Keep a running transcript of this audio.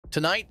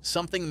Tonight,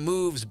 something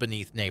moves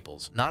beneath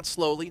Naples. Not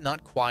slowly,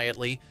 not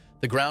quietly.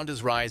 The ground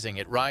is rising.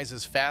 It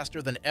rises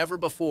faster than ever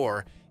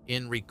before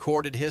in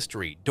recorded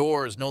history.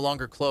 Doors no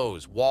longer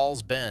close.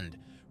 Walls bend.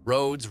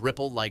 Roads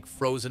ripple like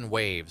frozen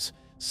waves.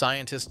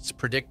 Scientists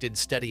predicted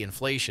steady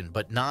inflation,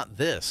 but not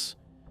this.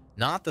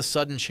 Not the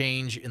sudden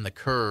change in the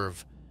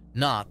curve.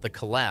 Not the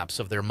collapse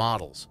of their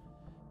models.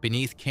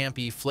 Beneath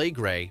Campi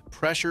Flegrei,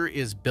 pressure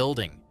is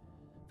building.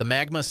 The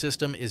magma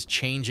system is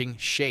changing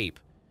shape.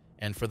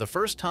 And for the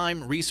first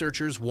time,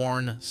 researchers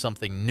warn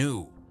something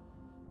new.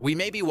 We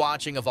may be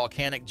watching a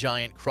volcanic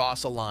giant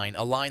cross a line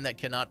that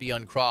cannot be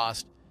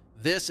uncrossed.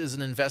 This is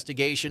an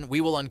investigation.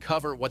 We will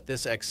uncover what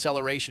this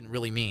acceleration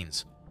really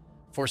means.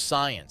 For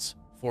science,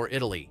 for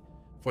Italy,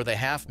 for the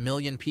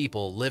 500,000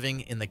 people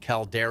living in the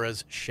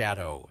caldera's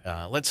shadow.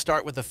 Let's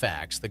start with the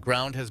facts. The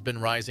ground has been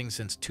rising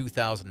since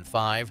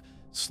 2005,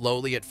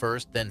 slowly at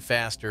first, then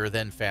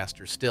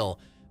faster still.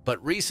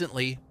 But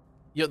recently,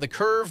 the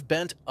curve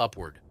bent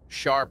upward.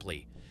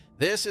 Sharply.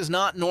 This is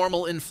not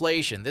normal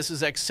inflation. This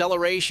is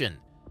acceleration.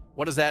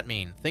 What does that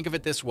mean? Think of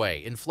it this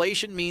way.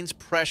 Inflation means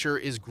pressure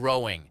is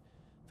growing.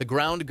 The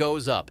ground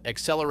goes up.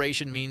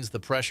 Acceleration means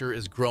the pressure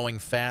is growing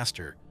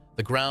faster.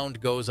 The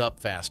ground goes up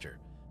faster.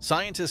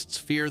 Scientists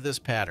fear this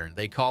pattern.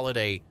 They call it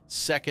a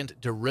second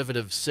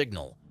derivative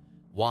signal.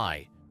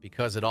 Why?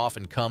 Because it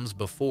often comes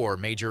before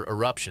major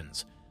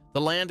eruptions.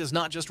 The land is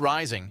not just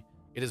rising.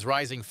 It is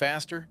rising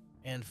faster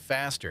and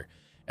faster.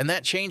 And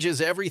that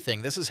changes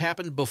everything. This has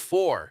happened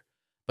before,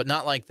 but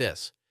not like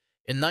this.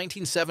 In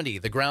 1970,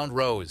 the ground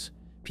rose.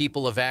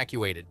 People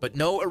evacuated, but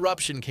no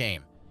eruption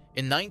came.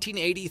 In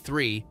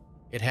 1983,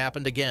 it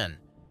happened again.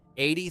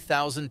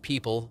 80,000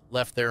 people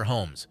left their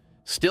homes.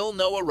 Still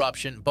no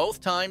eruption.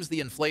 Both times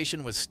the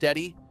inflation was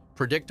steady,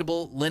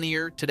 predictable,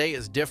 linear. Today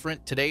is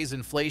different. Today's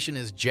inflation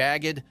is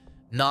jagged,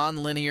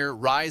 non-linear,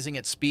 rising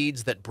at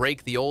speeds that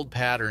break the old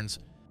patterns.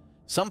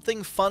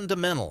 Something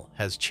fundamental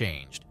has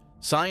changed.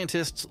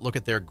 Scientists look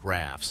at their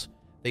graphs.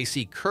 They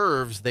see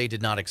curves they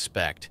did not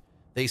expect.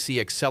 They see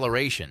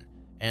acceleration,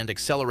 and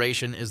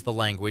acceleration is the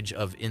language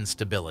of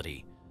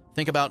instability.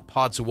 Think about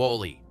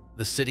Pozzuoli,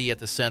 the city at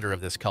the center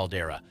of this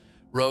caldera.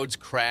 Roads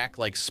crack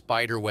like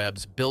spider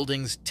webs,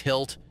 buildings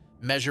tilt,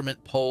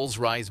 measurement poles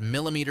rise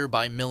millimeter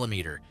by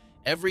millimeter.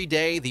 Every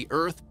day, the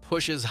Earth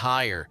pushes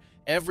higher.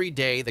 Every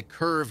day, the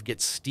curve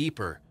gets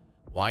steeper.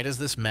 Why does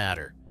this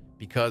matter?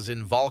 Because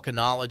in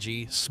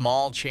volcanology,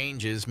 small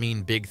changes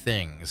mean big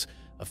things.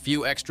 A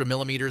few extra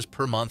millimeters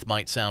per month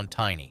might sound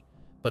tiny.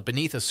 But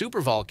beneath a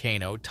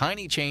supervolcano,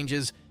 tiny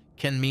changes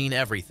can mean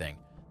everything.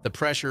 The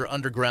pressure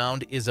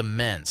underground is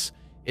immense.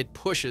 It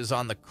pushes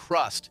on the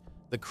crust.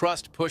 The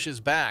crust pushes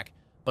back,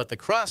 but the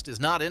crust is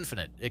not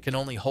infinite. It can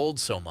only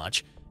hold so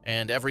much,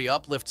 and every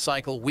uplift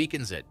cycle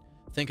weakens it.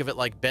 Think of it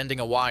like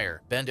bending a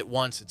wire. Bend it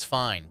once, it's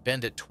fine.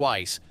 Bend it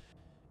twice,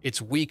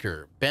 it's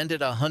weaker. Bend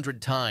it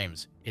 100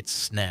 times, it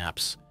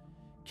snaps.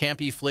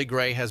 Campi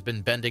Flegrei has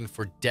been bending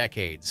for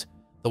decades.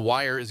 The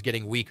wire is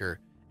getting weaker,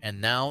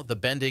 and now the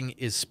bending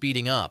is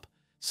speeding up.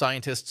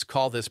 Scientists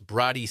call this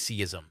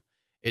Bradyseism.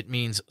 It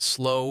means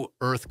slow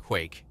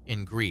earthquake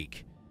in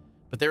Greek.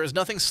 But there is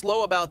nothing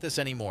slow about this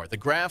anymore. The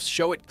graphs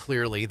show it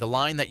clearly. The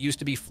line that used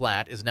to be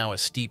flat is now a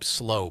steep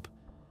slope.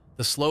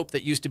 The slope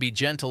that used to be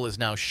gentle is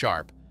now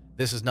sharp.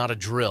 This is not a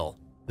drill.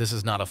 This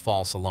is not a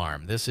false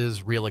alarm. This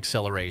is real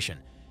acceleration.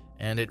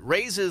 And it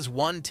raises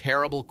one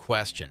terrible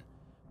question.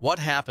 What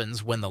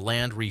happens when the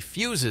land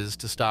refuses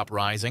to stop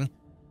rising?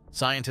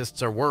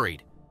 Scientists are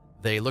worried.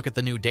 They look at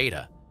the new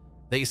data.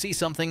 They see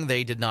something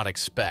they did not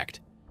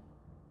expect.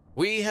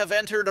 We have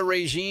entered a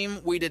regime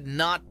we did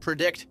not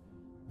predict,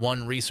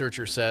 one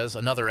researcher says.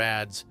 Another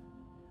adds,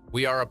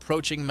 we are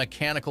approaching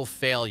mechanical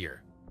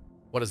failure.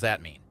 What does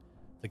that mean?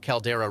 The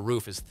caldera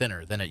roof is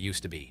thinner than it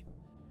used to be.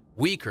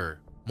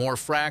 Weaker, more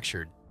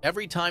fractured.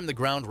 Every time the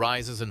ground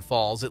rises and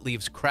falls, it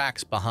leaves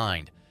cracks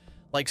behind,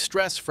 like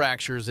stress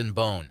fractures in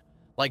bone,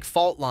 like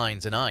fault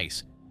lines in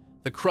ice.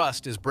 The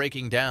crust is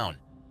breaking down.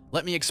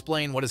 Let me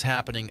explain what is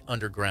happening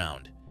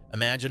underground.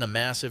 Imagine a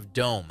massive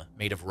dome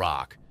made of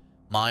rock,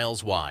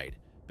 miles wide.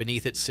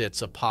 Beneath it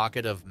sits a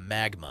pocket of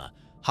magma,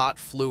 hot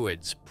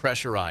fluids,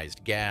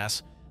 pressurized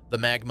gas. The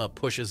magma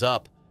pushes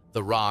up,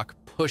 the rock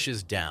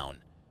pushes down.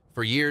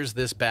 For years,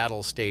 this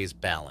battle stays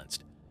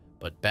balanced.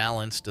 But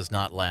balance does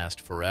not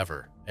last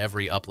forever.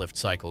 Every uplift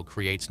cycle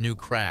creates new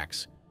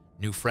cracks,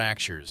 new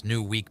fractures,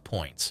 new weak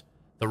points.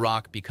 The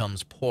rock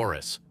becomes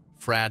porous,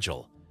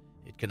 fragile.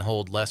 It can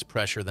hold less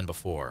pressure than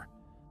before.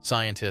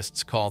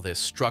 Scientists call this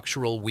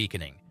structural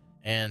weakening,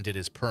 and it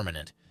is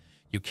permanent.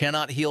 You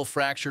cannot heal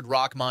fractured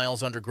rock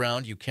miles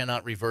underground. You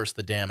cannot reverse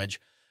the damage.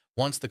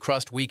 Once the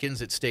crust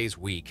weakens, it stays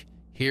weak.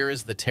 Here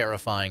is the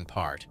terrifying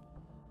part.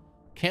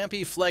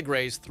 Campi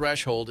Flegrei's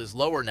threshold is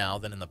lower now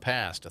than in the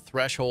past. A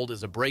threshold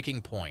is a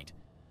breaking point,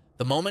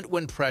 the moment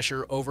when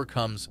pressure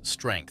overcomes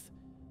strength.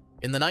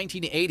 In the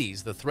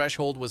 1980s, the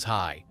threshold was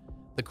high.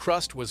 The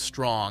crust was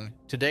strong.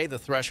 Today, the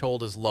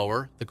threshold is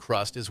lower. The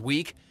crust is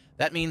weak.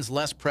 That means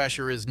less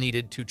pressure is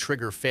needed to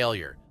trigger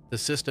failure. The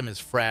system is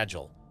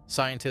fragile.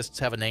 Scientists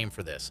have a name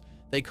for this.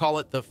 They call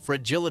it the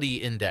fragility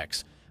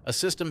index. A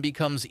system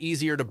becomes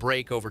easier to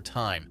break over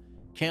time.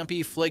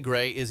 Campi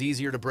Flegrei is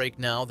easier to break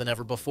now than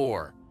ever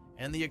before,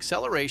 and the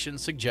acceleration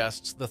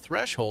suggests the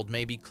threshold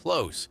may be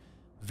close,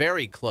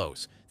 very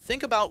close.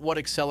 Think about what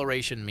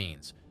acceleration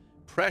means.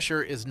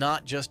 Pressure is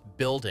not just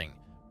building.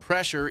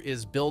 Pressure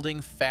is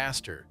building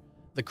faster.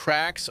 The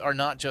cracks are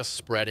not just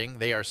spreading,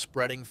 they are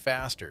spreading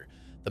faster.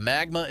 The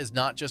magma is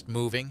not just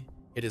moving,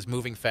 it is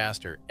moving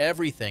faster.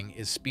 Everything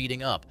is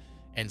speeding up,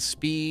 and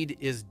speed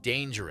is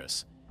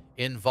dangerous.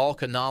 In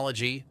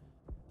volcanology,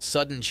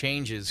 sudden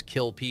changes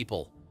kill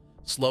people.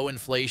 Slow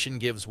inflation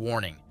gives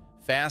warning.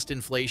 Fast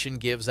inflation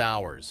gives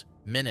hours,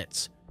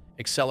 minutes.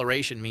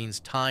 Acceleration means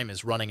time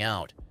is running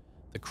out.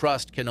 The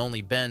crust can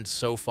only bend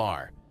so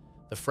far.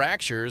 The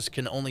fractures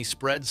can only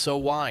spread so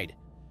wide.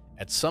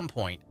 At some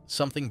point,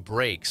 something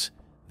breaks.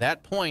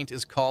 That point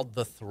is called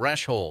the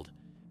threshold,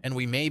 and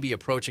we may be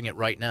approaching it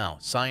right now.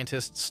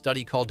 Scientists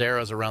study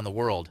calderas around the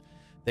world.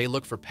 They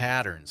look for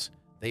patterns.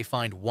 They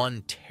find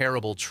one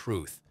terrible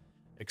truth.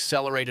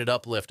 Accelerated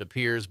uplift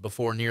appears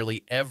before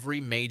nearly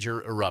every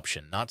major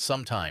eruption, not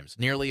sometimes,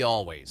 nearly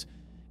always.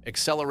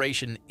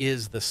 Acceleration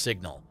is the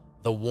signal,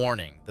 the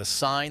warning, the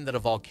sign that a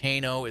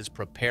volcano is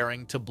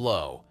preparing to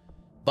blow.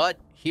 But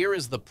here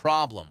is the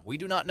problem. We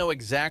do not know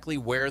exactly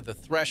where the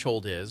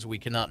threshold is. We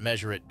cannot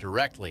measure it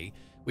directly.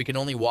 We can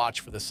only watch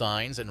for the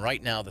signs, and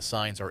right now the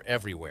signs are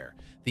everywhere.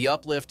 The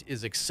uplift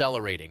is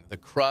accelerating. The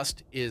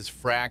crust is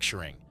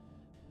fracturing.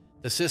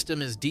 The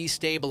system is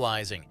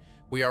destabilizing.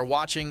 We are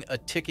watching a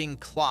ticking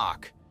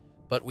clock,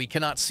 but we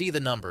cannot see the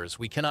numbers.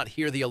 We cannot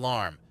hear the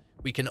alarm.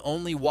 We can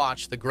only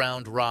watch the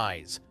ground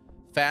rise,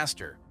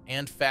 faster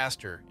and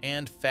faster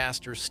and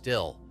faster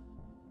still.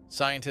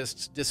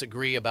 Scientists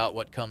disagree about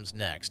what comes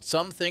next.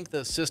 Some think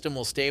the system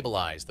will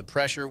stabilize, the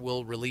pressure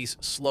will release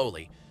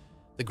slowly,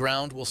 the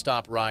ground will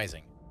stop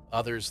rising.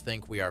 Others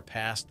think we are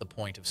past the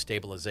point of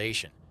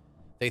stabilization.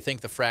 They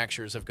think the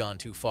fractures have gone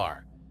too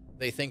far.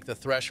 They think the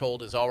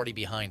threshold is already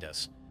behind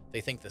us. They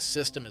think the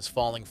system is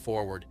falling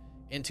forward,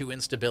 into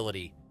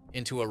instability,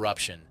 into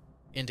eruption,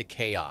 into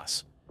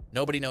chaos.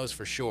 Nobody knows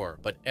for sure,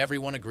 but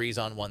everyone agrees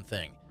on one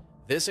thing.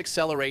 This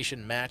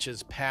acceleration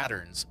matches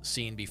patterns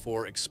seen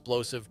before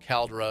explosive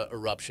caldera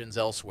eruptions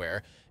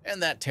elsewhere,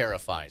 and that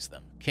terrifies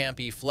them.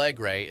 Campi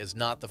Flegrei is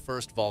not the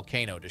first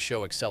volcano to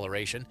show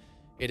acceleration.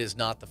 It is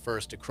not the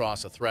first to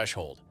cross a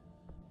threshold.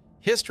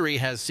 History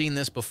has seen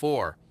this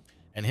before,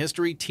 and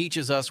history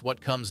teaches us what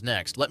comes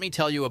next. Let me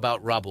tell you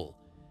about Rabaul.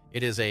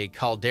 It is a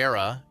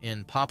caldera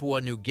in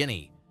Papua New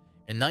Guinea.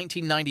 In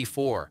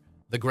 1994,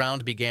 the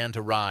ground began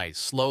to rise,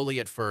 slowly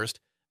at first,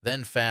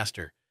 then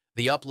faster.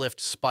 The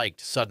uplift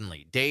spiked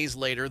suddenly. Days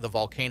later, the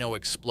volcano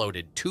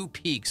exploded. 2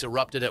 peaks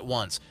erupted at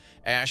once.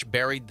 Ash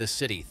buried the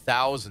city.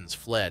 Thousands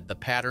fled. The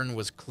pattern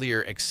was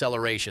clear: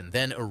 acceleration,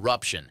 then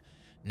eruption.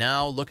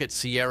 Now look at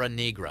Sierra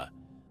Negra,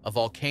 a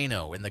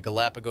volcano in the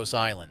Galapagos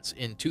Islands.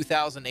 In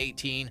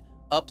 2018,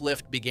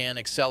 uplift began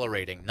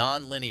accelerating,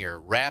 non-linear,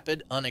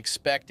 rapid,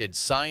 unexpected.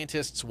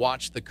 Scientists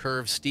watched the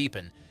curve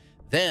steepen.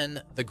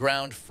 Then the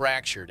ground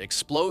fractured.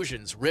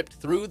 Explosions ripped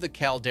through the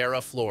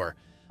caldera floor.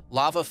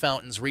 Lava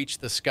fountains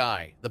reached the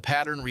sky. The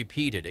pattern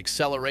repeated.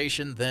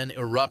 Acceleration, then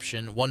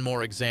eruption. One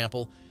more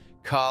example.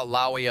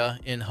 Kilauea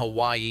in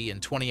Hawaii in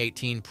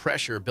 2018.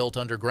 Pressure built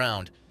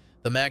underground.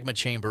 The magma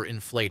chamber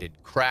inflated.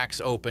 Cracks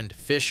opened.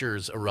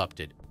 Fissures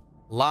erupted.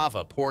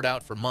 Lava poured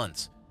out for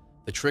months.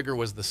 The trigger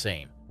was the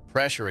same.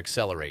 Pressure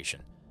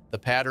acceleration. The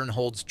pattern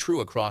holds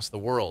true across the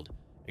world.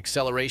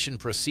 Acceleration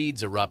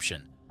precedes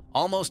eruption,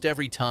 almost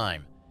every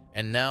time,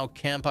 and now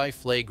Campi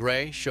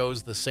Flegrei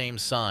shows the same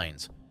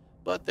signs.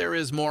 But there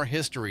is more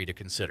history to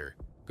consider.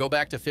 Go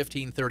back to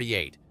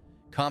 1538.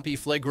 Campi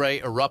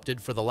Flegrei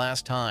erupted for the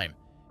last time.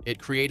 It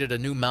created a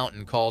new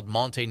mountain called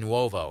Monte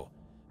Nuovo.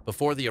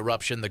 Before the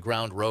eruption, the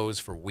ground rose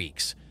for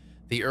weeks.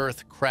 The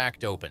earth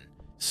cracked open.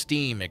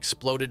 Steam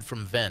exploded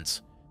from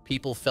vents.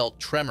 People felt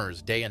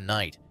tremors day and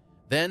night.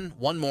 Then,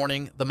 one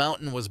morning, the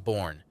mountain was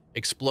born.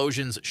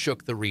 Explosions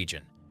shook the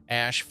region.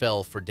 Ash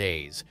fell for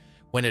days.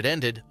 When it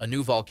ended, a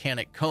new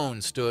volcanic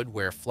cone stood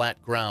where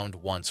flat ground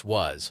once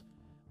was.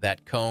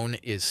 That cone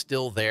is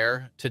still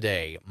there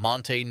today,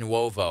 Monte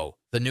Nuovo,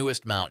 the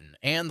newest mountain,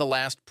 and the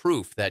last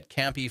proof that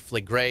Campi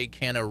Flegrei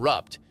can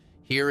erupt.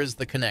 Here is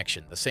the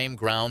connection. The same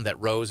ground that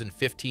rose in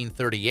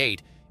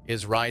 1538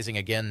 is rising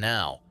again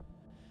now.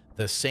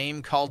 The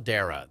same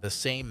caldera, the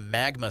same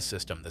magma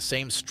system, the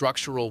same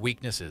structural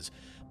weaknesses,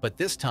 but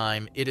this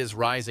time it is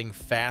rising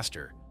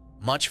faster,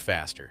 much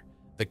faster.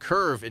 The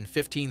curve in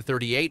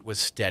 1538 was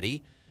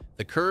steady.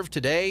 The curve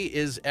today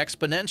is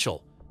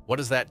exponential. What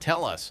does that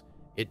tell us?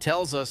 It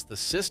tells us the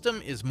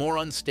system is more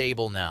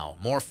unstable now,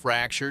 more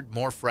fractured,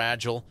 more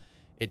fragile.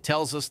 It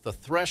tells us the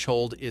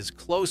threshold is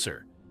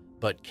closer.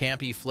 But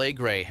Campi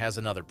Flegrei has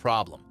another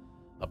problem,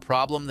 a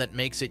problem that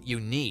makes it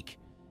unique.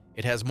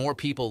 It has more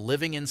people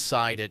living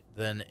inside it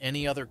than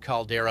any other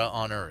caldera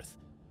on Earth.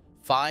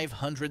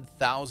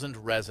 500,000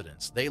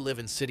 residents. They live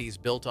in cities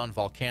built on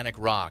volcanic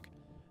rock.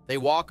 They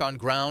walk on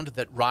ground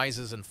that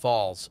rises and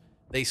falls.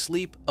 They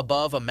sleep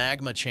above a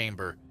magma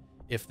chamber.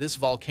 If this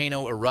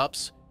volcano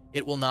erupts,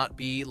 it will not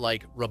be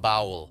like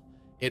Rabaul.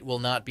 It will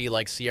not be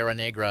like Sierra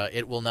Negra.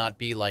 It will not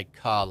be like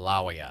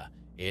Kalawaya.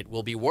 It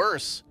will be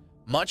worse,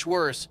 much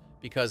worse,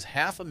 because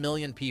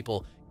 500,000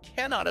 people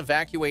cannot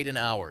evacuate in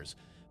hours.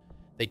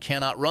 They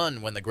cannot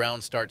run when the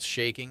ground starts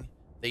shaking.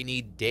 They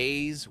need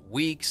days,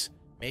 weeks,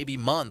 maybe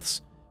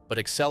months, but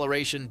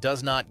acceleration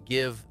does not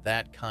give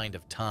that kind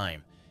of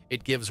time.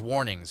 It gives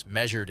warnings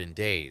measured in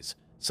days,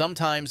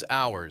 sometimes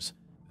hours.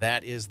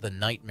 That is the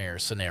nightmare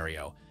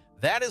scenario.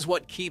 That is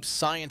what keeps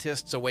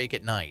scientists awake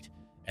at night,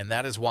 and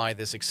that is why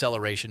this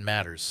acceleration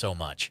matters so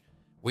much.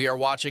 We are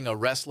watching a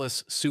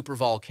restless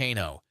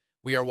supervolcano.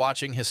 We are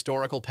watching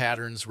historical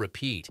patterns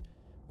repeat.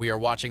 We are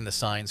watching the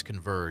signs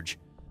converge.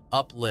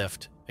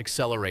 Uplift,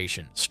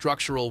 acceleration,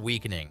 structural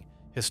weakening,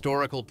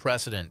 historical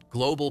precedent,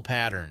 global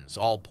patterns,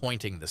 all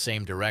pointing the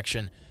same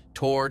direction,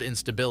 toward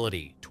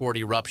instability, toward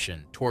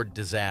eruption, toward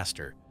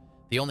disaster.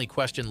 The only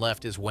question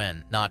left is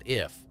when, not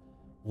if.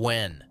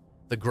 When.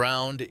 The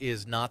ground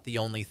is not the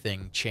only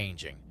thing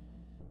changing.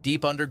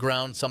 Deep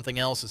underground, something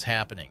else is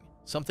happening.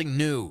 Something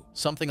new,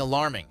 something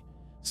alarming.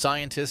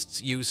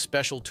 Scientists use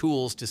special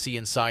tools to see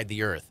inside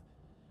the Earth.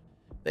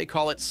 They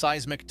call it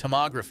seismic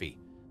tomography.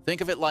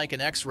 Think of it like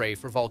an X-ray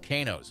for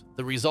volcanoes.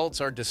 The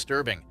results are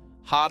disturbing.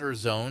 Hotter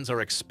zones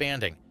are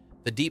expanding.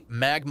 The deep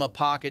magma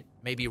pocket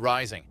may be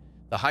rising.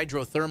 The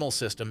hydrothermal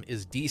system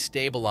is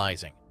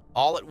destabilizing.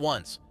 All at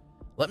once.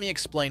 Let me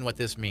explain what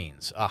this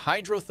means. A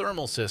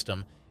hydrothermal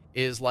system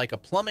is like a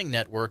plumbing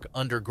network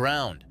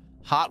underground.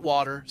 Hot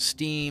water,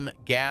 steam,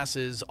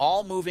 gases,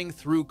 all moving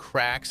through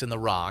cracks in the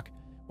rock.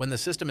 When the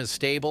system is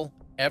stable,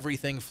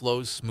 everything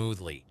flows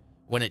smoothly.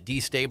 When it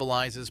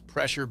destabilizes,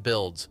 pressure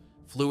builds,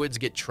 fluids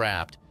get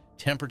trapped,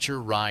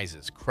 temperature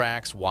rises,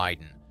 cracks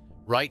widen.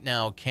 Right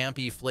now,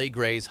 Campi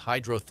Flegrei's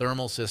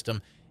hydrothermal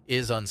system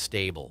is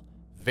unstable,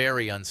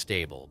 very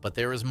unstable, but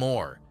there is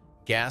more.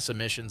 Gas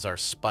emissions are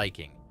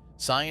spiking.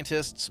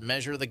 Scientists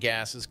measure the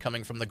gases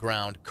coming from the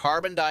ground,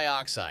 carbon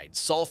dioxide,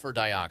 sulfur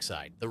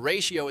dioxide. The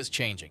ratio is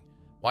changing.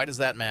 Why does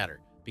that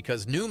matter?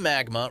 Because new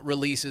magma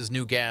releases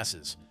new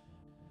gases.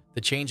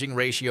 The changing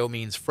ratio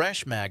means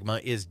fresh magma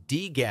is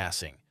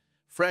degassing.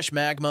 Fresh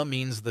magma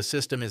means the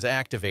system is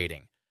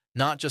activating,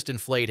 not just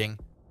inflating,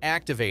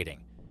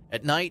 activating.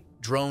 At night,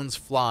 drones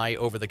fly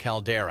over the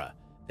caldera.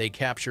 They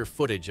capture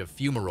footage of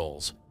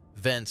fumaroles,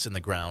 vents in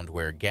the ground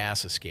where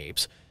gas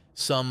escapes.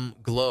 Some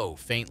glow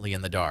faintly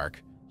in the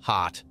dark.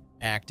 Hot,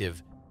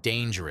 active,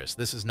 dangerous.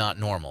 This is not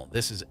normal.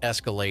 This is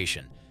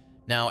escalation.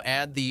 Now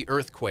add the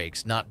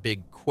earthquakes, not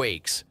big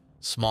quakes,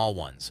 small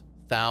ones,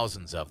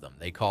 thousands of them.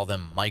 They call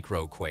them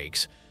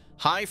microquakes.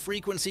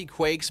 High-frequency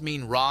quakes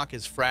mean rock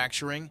is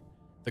fracturing,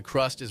 the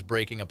crust is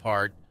breaking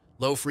apart.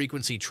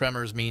 Low-frequency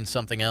tremors mean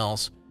something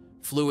else.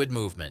 Fluid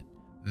movement,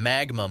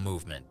 magma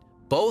movement.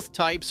 Both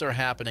types are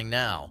happening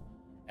now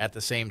at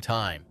the same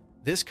time.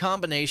 This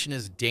combination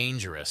is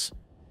dangerous.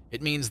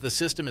 It means the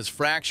system is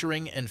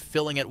fracturing and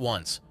filling at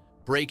once,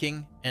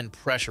 breaking and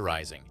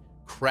pressurizing,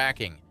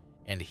 cracking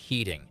and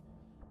heating.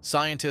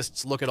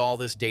 Scientists look at all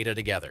this data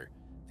together.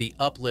 The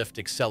uplift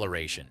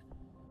acceleration,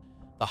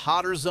 the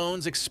hotter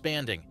zones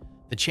expanding,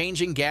 the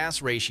changing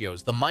gas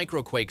ratios, the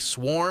microquake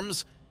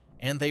swarms,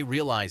 and they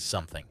realize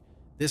something.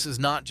 This is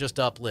not just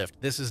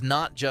uplift. This is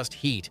not just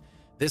heat.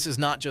 This is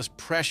not just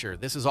pressure.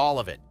 This is all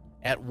of it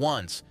at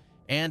once,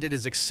 and it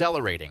is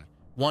accelerating.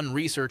 One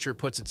researcher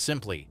puts it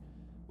simply,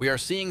 we are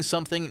seeing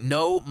something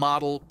no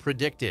model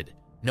predicted.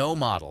 No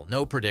model,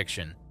 no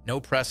prediction,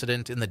 no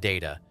precedent in the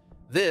data.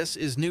 This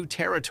is new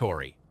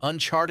territory,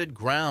 uncharted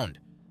ground,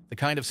 the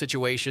kind of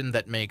situation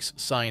that makes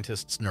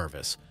scientists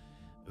nervous.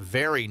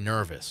 Very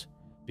nervous,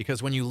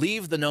 because when you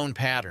leave the known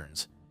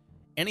patterns,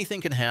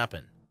 anything can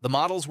happen. The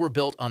models were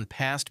built on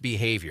past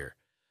behavior,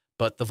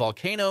 but the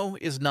volcano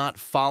is not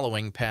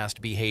following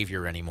past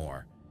behavior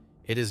anymore.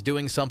 It is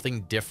doing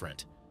something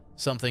different.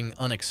 Something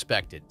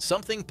unexpected,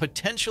 something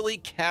potentially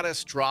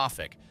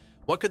catastrophic.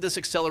 What could this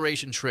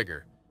acceleration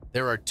trigger?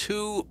 There are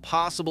two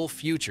possible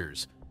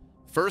futures.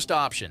 First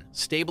option,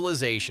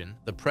 stabilization.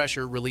 The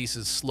pressure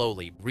releases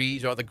slowly.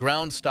 The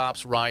ground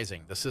stops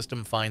rising. The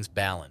system finds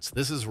balance.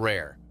 This is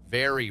rare,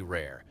 very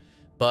rare,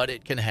 but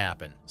it can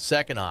happen.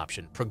 Second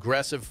option,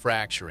 progressive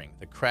fracturing.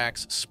 The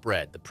cracks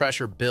spread. The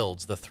pressure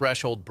builds. The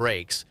threshold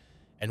breaks.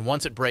 And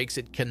once it breaks,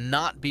 it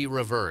cannot be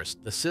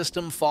reversed. The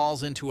system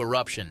falls into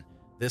eruption.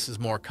 This is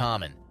more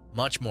common,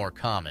 much more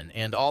common,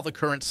 and all the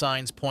current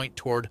signs point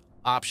toward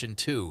option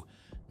 2,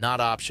 not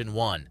option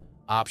 1.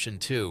 Option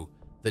 2,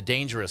 the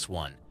dangerous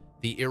one,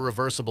 the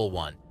irreversible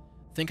one.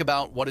 Think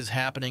about what is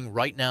happening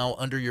right now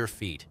under your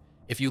feet.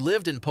 If you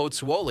lived in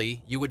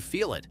Pozzuoli, you would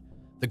feel it.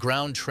 The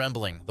ground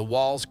trembling, the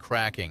walls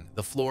cracking,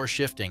 the floor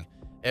shifting,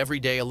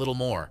 every day a little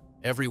more,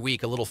 every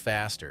week a little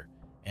faster.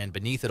 And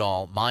beneath it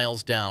all,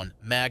 miles down,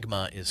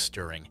 magma is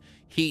stirring.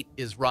 Heat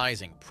is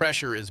rising,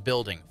 pressure is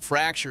building,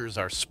 fractures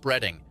are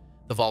spreading.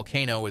 The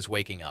volcano is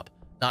waking up.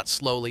 Not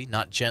slowly,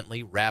 not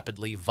gently,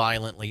 rapidly,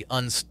 violently,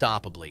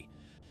 unstoppably.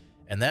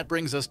 And that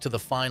brings us to the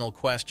final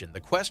question.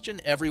 The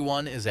question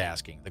everyone is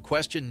asking. The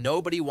question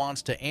nobody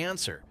wants to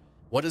answer.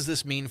 What does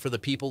this mean for the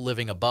people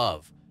living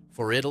above?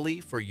 For Italy?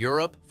 For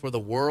Europe? For the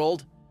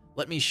world?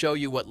 Let me show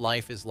you what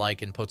life is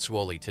like in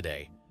Pozzuoli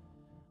today.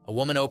 A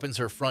woman opens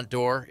her front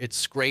door. It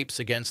scrapes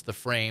against the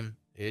frame.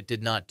 It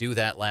did not do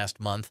that last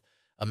month.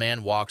 A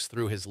man walks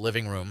through his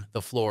living room.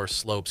 The floor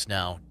slopes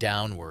now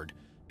downward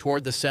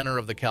toward the center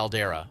of the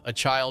caldera. A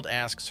child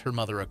asks her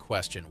mother a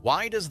question.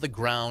 Why does the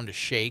ground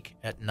shake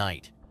at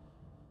night?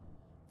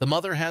 The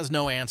mother has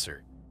no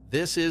answer.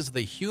 This is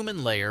the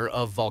human layer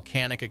of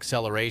volcanic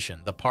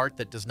acceleration, the part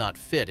that does not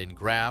fit in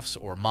graphs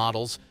or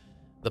models,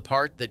 the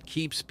part that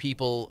keeps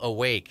people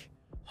awake.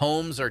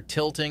 Homes are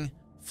tilting,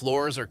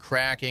 floors are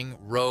cracking,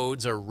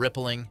 roads are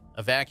rippling,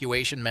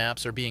 evacuation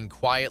maps are being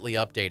quietly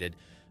updated,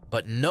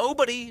 but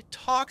nobody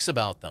talks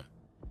about them.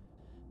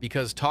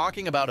 Because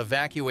talking about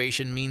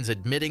evacuation means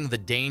admitting the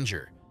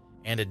danger,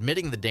 and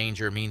admitting the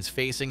danger means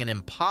facing an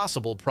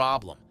impossible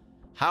problem.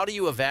 How do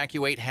you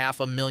evacuate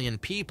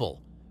 500,000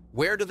 people?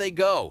 Where do they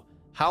go?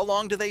 How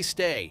long do they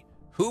stay?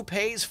 Who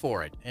pays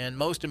for it? And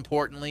most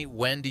importantly,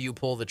 when do you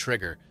pull the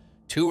trigger?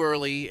 Too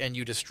early and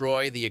you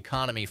destroy the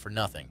economy for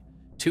nothing.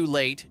 Too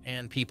late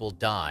and people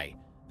die.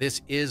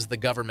 This is the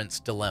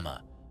government's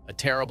dilemma. A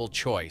terrible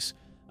choice.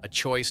 A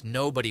choice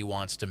nobody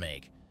wants to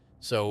make.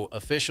 So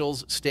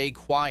officials stay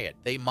quiet.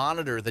 They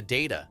monitor the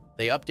data.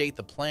 They update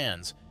the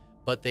plans.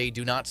 But they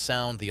do not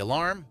sound the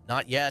alarm.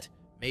 Not yet.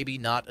 Maybe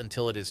not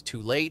until it is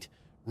too late.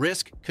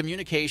 Risk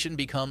communication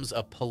becomes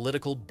a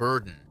political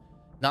burden,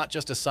 not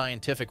just a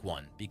scientific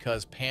one,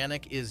 because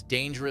panic is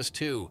dangerous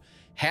too.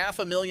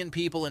 500,000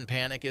 people in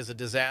panic is a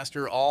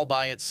disaster all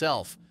by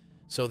itself.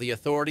 So the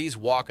authorities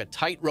walk a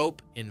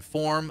tightrope,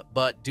 inform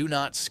but do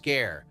not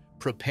scare,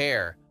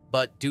 prepare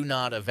but do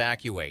not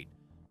evacuate,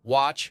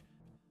 watch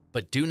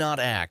but do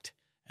not act,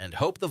 and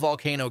hope the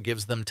volcano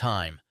gives them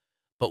time.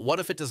 But what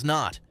if it does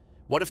not?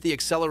 What if the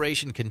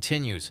acceleration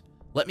continues?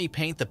 Let me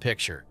paint the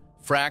picture.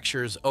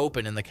 Fractures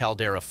open in the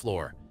caldera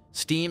floor.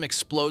 Steam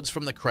explodes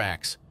from the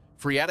cracks.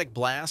 Phreatic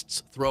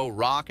blasts throw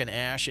rock and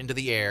ash into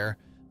the air.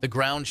 The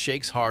ground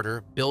shakes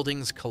harder.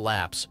 Buildings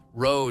collapse.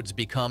 Roads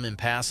become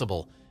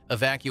impassable.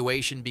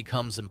 Evacuation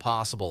becomes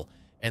impossible.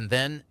 And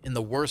then, in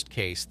the worst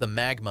case, the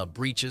magma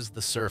breaches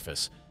the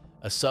surface.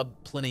 A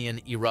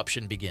subplinian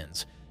eruption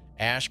begins.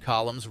 Ash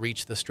columns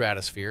reach the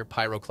stratosphere.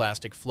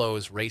 Pyroclastic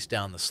flows race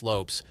down the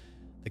slopes.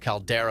 The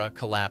caldera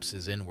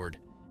collapses inward.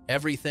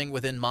 Everything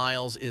within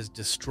miles is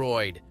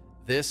destroyed.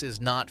 This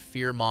is not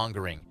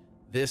fear-mongering.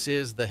 This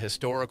is the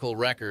historical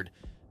record.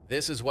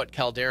 This is what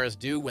calderas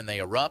do when they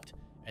erupt,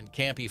 and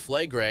Campi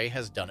Flegrei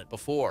has done it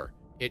before.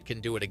 It can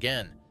do it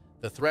again.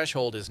 The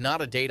threshold is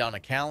not a date on a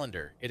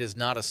calendar. It is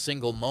not a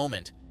single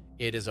moment.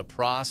 It is a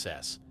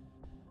process.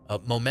 A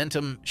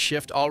momentum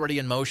shift already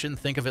in motion.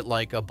 Think of it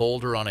like a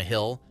boulder on a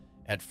hill.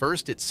 At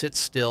first it sits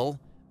still,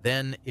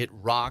 then it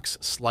rocks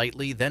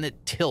slightly, then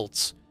it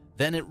tilts,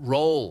 then it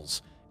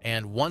rolls.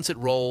 And once it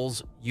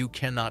rolls, you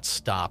cannot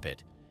stop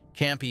it.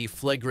 Campi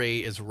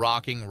Flegrei is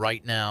rocking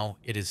right now.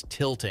 It is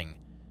tilting.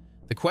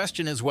 The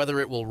question is whether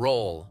it will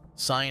roll.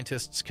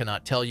 Scientists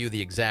cannot tell you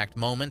the exact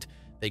moment.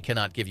 They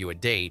cannot give you a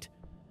date.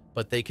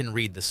 But they can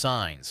read the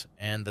signs.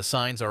 And the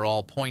signs are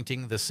all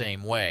pointing the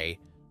same way,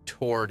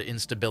 toward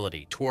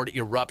instability, toward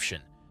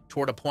eruption,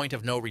 toward a point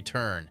of no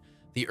return.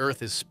 The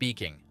Earth is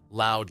speaking,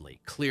 loudly,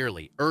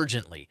 clearly,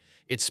 urgently.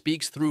 It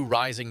speaks through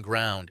rising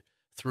ground,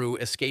 through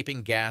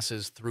escaping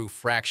gases, through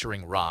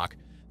fracturing rock,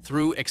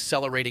 through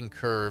accelerating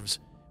curves.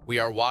 We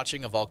are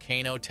watching a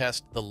volcano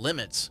test the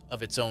limits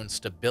of its own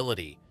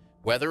stability.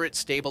 Whether it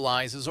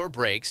stabilizes or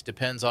breaks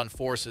depends on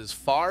forces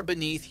far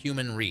beneath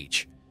human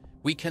reach.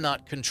 We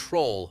cannot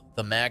control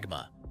the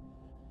magma.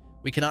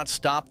 We cannot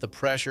stop the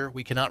pressure.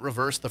 We cannot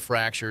reverse the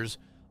fractures.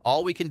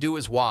 All we can do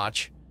is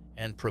watch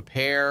and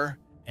prepare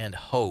and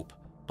hope.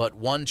 But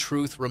one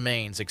truth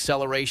remains.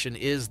 Acceleration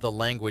is the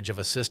language of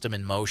a system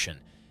in motion.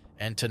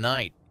 And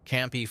tonight,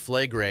 Campi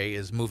Flegrei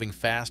is moving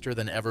faster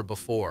than ever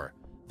before.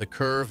 The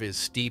curve is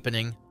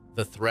steepening.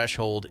 The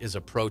threshold is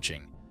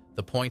approaching.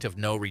 The point of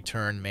no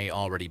return may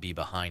already be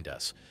behind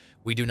us.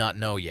 We do not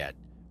know yet.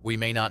 We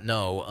may not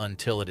know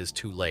until it is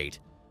too late.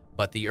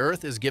 But the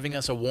Earth is giving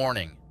us a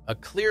warning, a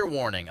clear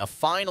warning, a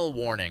final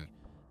warning.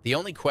 The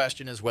only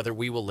question is whether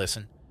we will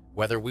listen,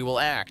 whether we will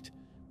act,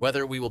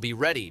 whether we will be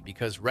ready,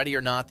 because ready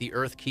or not, the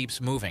Earth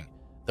keeps moving.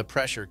 The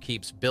pressure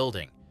keeps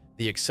building.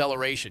 The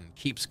acceleration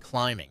keeps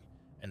climbing.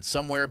 And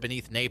somewhere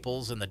beneath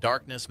Naples, in the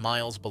darkness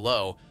miles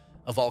below,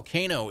 a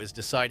volcano is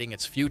deciding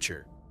its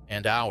future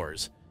and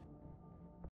ours.